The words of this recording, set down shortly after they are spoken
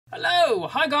Hello,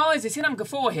 hi guys, it's Inam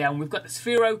Ghafoor here and we've got the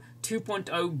Sphero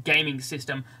 2.0 gaming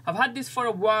system. I've had this for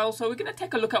a while, so we're going to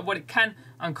take a look at what it can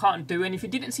and can't do. And if you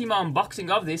didn't see my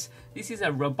unboxing of this is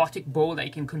a robotic ball that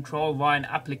you can control via an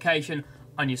application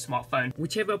on your smartphone.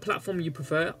 Whichever platform you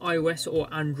prefer, iOS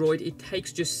or Android, it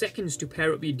takes just seconds to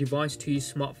pair up your device to your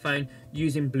smartphone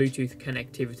using Bluetooth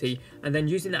connectivity, and then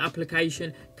using the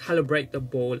application calibrate the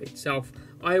ball itself.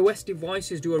 iOS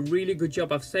devices do a really good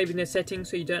job of saving their settings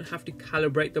so you don't have to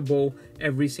calibrate the ball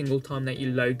every single time that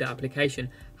you load the application.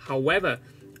 However,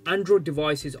 Android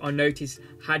devices, I noticed,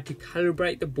 had to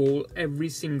calibrate the ball every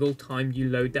single time you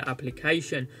load the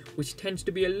application, which tends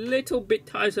to be a little bit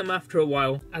tiresome after a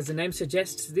while. As the name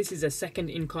suggests, this is a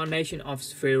second incarnation of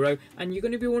Sphero, and you're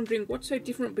going to be wondering what's so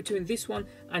different between this one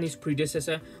and its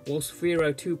predecessor. Well,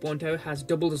 Sphero 2.0 has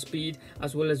double the speed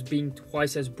as well as being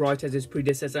twice as bright as its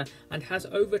predecessor, and has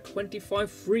over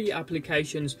 25 free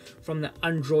applications from the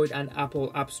Android and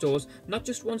Apple app stores, not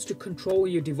just ones to control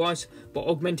your device, but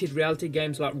augmented reality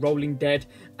games like Rolling Dead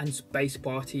and Space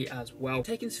Party as well.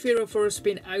 Taking Sphero for a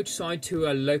spin outside to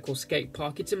a local skate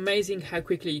park, it's amazing how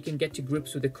quickly you can get to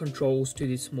grips with the controls to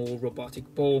this small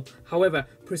robotic ball. However,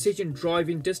 precision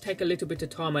driving does take a little bit of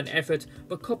time and effort,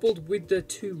 but coupled with the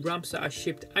two ramps that are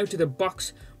shipped out of the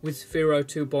box with Sphero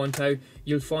 2.0,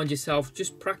 you'll find yourself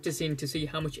just practicing to see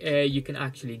how much air you can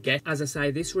actually get. As I say,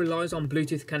 this relies on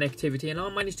Bluetooth connectivity, and I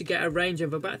managed to get a range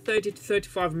of about 30 to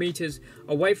 35 meters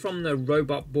away from the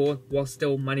robot ball while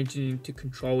still managing to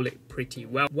control it pretty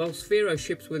well. Well, Sphero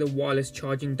ships with a wireless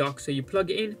charging dock, so you plug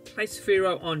it in, place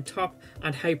Sphero on top,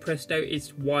 and hey presto,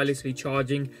 it's wirelessly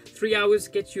charging. 3 hours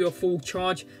gets you a full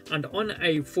charge, and on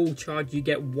a full charge you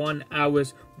get 1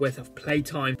 hour's worth of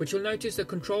playtime. But you'll notice the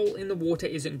control in the water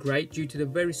isn't great due to the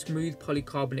very smooth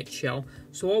polycarbonate shell,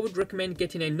 so I would recommend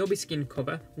getting a knobby skin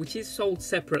cover, which is sold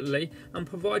separately and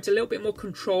provides a little bit more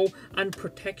control and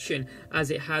protection,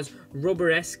 as it has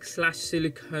rubber-esque /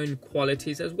 silicone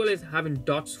qualities, as well as having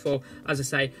dots for, as I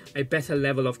say, a better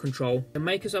level of control. The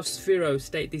makers of Sphero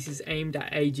state this is aimed at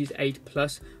ages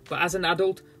 8+, but as an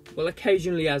adult, well,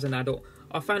 occasionally as an adult,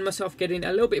 I found myself getting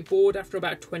a little bit bored after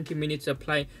about 20 minutes of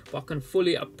play, but I can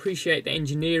fully appreciate the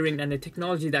engineering and the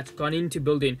technology that's gone into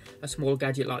building a small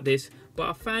gadget like this. But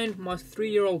I found my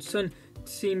 3-year-old son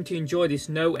seemed to enjoy this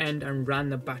no end and ran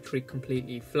the battery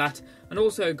completely flat, and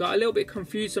also got a little bit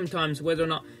confused sometimes whether or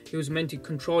not he was meant to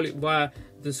control it via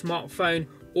the smartphone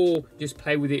or just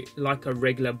play with it like a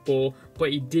regular ball,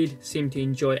 but he did seem to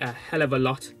enjoy a hell of a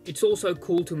lot. It's also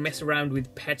cool to mess around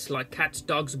with pets like cats,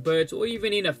 dogs, birds, or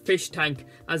even in a fish tank,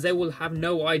 as they will have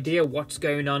no idea what's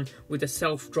going on with a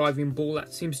self-driving ball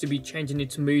that seems to be changing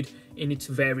its mood in its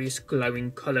various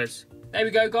glowing colours. There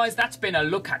we go guys, that's been a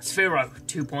look at Sphero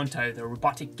 2.0, the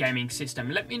robotic gaming system.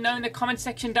 Let me know in the comment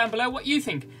section down below what you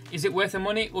think. Is it worth the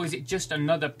money, or is it just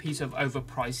another piece of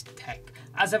overpriced tech?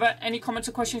 As ever, any comments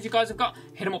or questions you guys have got,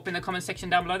 hit them up in the comment section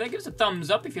down below. Give us a thumbs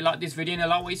up if you like this video and you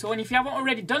like what you saw. And if you haven't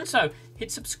already done so,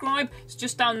 hit subscribe. It's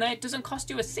just down there. It doesn't cost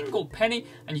you a single penny.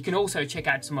 And you can also check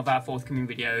out some of our forthcoming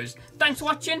videos. Thanks for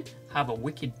watching. Have a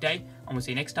wicked day. And we'll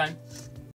see you next time.